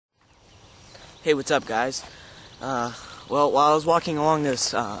Hey, what's up, guys? Well, while I was walking along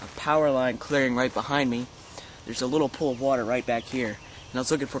this power line clearing right behind me, there's a little pool of water right back here. And I was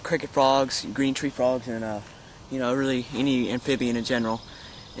looking for cricket frogs, green tree frogs, and really any amphibian in general.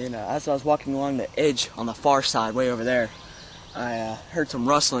 And as I was walking along the edge on the far side, way over there, I heard some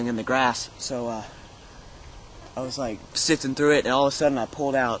rustling in the grass. So I was like sifting through it, and all of a sudden I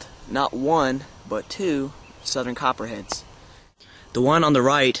pulled out not one, but two southern copperheads. The one on the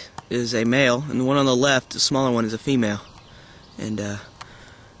right is a male, and the one on the left, the smaller one, is a female. And yeah,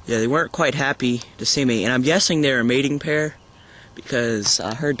 they weren't quite happy to see me, and I'm guessing they're a mating pair because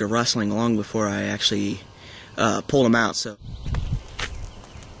I heard the rustling long before I actually pulled them out. So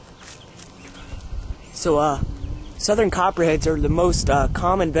southern copperheads are the most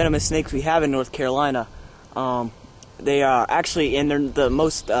common venomous snakes we have in North Carolina. They are actually, and they're the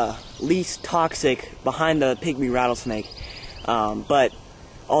most least toxic behind the pygmy rattlesnake. But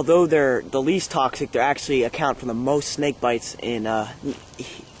although they're the least toxic, they actually account for the most snake bites in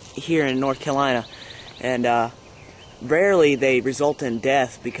here in North Carolina, and rarely they result in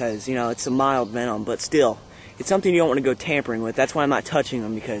death because it's a mild venom. But still, it's something you don't want to go tampering with. That's why I'm not touching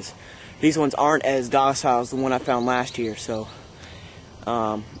them, because these ones aren't as docile as the one I found last year. So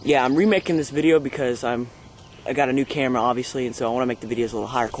yeah, I'm remaking this video because I got a new camera, obviously, and so I want to make the videos a little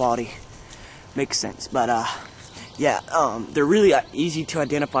higher quality. Makes sense. But yeah, they're really easy to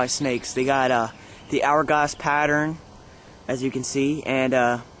identify snakes. They got the hourglass pattern, as you can see, and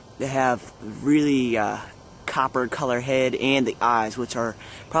they have really copper color head and the eyes, which are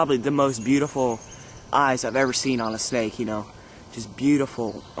probably the most beautiful eyes I've ever seen on a snake. Just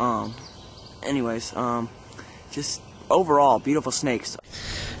beautiful. Anyways, just overall beautiful snakes.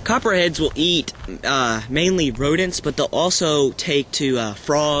 Copperheads will eat mainly rodents, but they'll also take to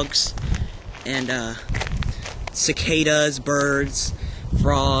frogs and cicadas, birds,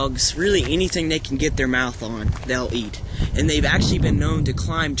 frogs, really anything they can get their mouth on, they'll eat. And they've actually been known to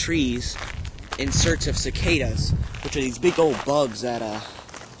climb trees in search of cicadas, which are these big old bugs that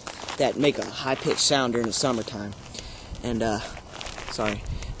make a high-pitched sound during the summertime. And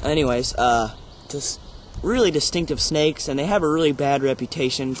anyways, just really distinctive snakes, and they have a really bad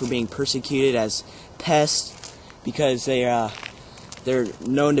reputation for being persecuted as pests because they're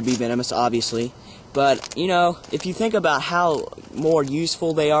known to be venomous, obviously. But, if you think about how more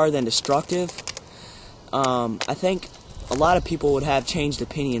useful they are than destructive, I think a lot of people would have changed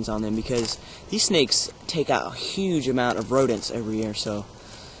opinions on them, because these snakes take out a huge amount of rodents every year. So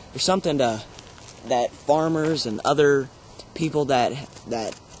there's something that farmers and other people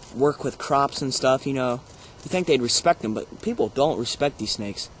that work with crops and stuff, you think they'd respect them, but people don't respect these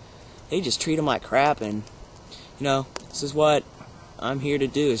snakes. They just treat them like crap, and, this is what I'm here to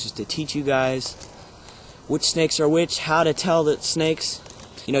do, is just to teach you guys which snakes are which, how to tell the snakes.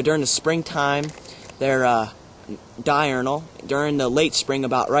 During the springtime, they're diurnal. During the late spring,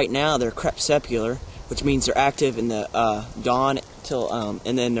 about right now, they're crepuscular, which means they're active in the dawn till,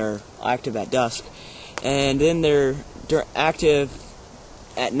 and then they're active at dusk. And then they're active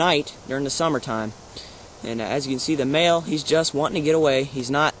at night during the summertime. And as you can see, the male, he's just wanting to get away.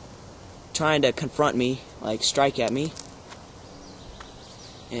 He's not trying to confront me, like strike at me.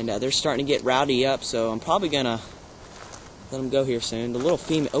 And they're starting to get rowdy up, so I'm probably gonna let them go here soon. The little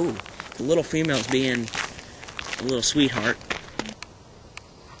female's being a little sweetheart.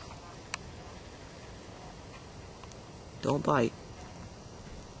 Don't bite.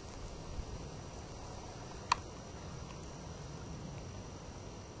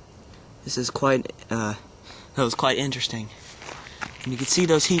 This is quite, that was quite interesting. And you can see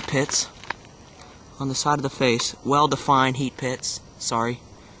those heat pits on the side of the face. Well-defined heat pits. Sorry.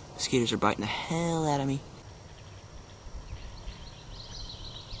 Mosquitoes are biting the hell out of me.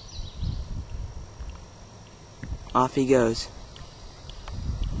 Off he goes.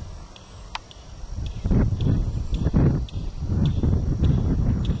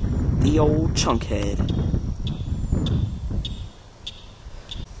 The old chunkhead.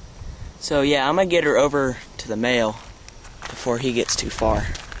 So yeah, I'm gonna get her over to the male before he gets too far.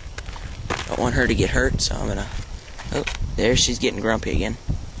 Don't want her to get hurt, so I'm gonna... Oh, there she's getting grumpy again.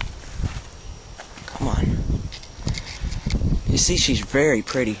 Come on. You see, she's very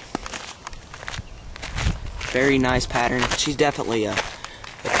pretty. Very nice pattern. She's definitely a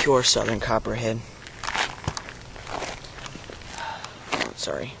pure southern copperhead. Oh,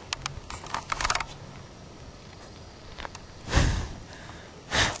 sorry.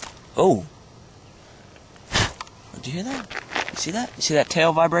 Oh. Did you hear that? You see that? You see that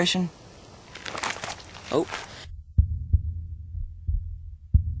tail vibration? Oh.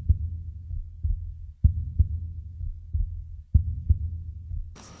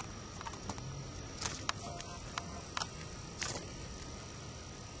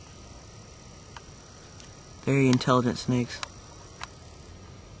 Very intelligent snakes.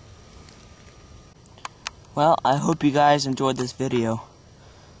 Well, I hope you guys enjoyed this video.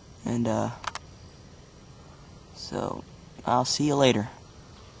 And, so, I'll see you later.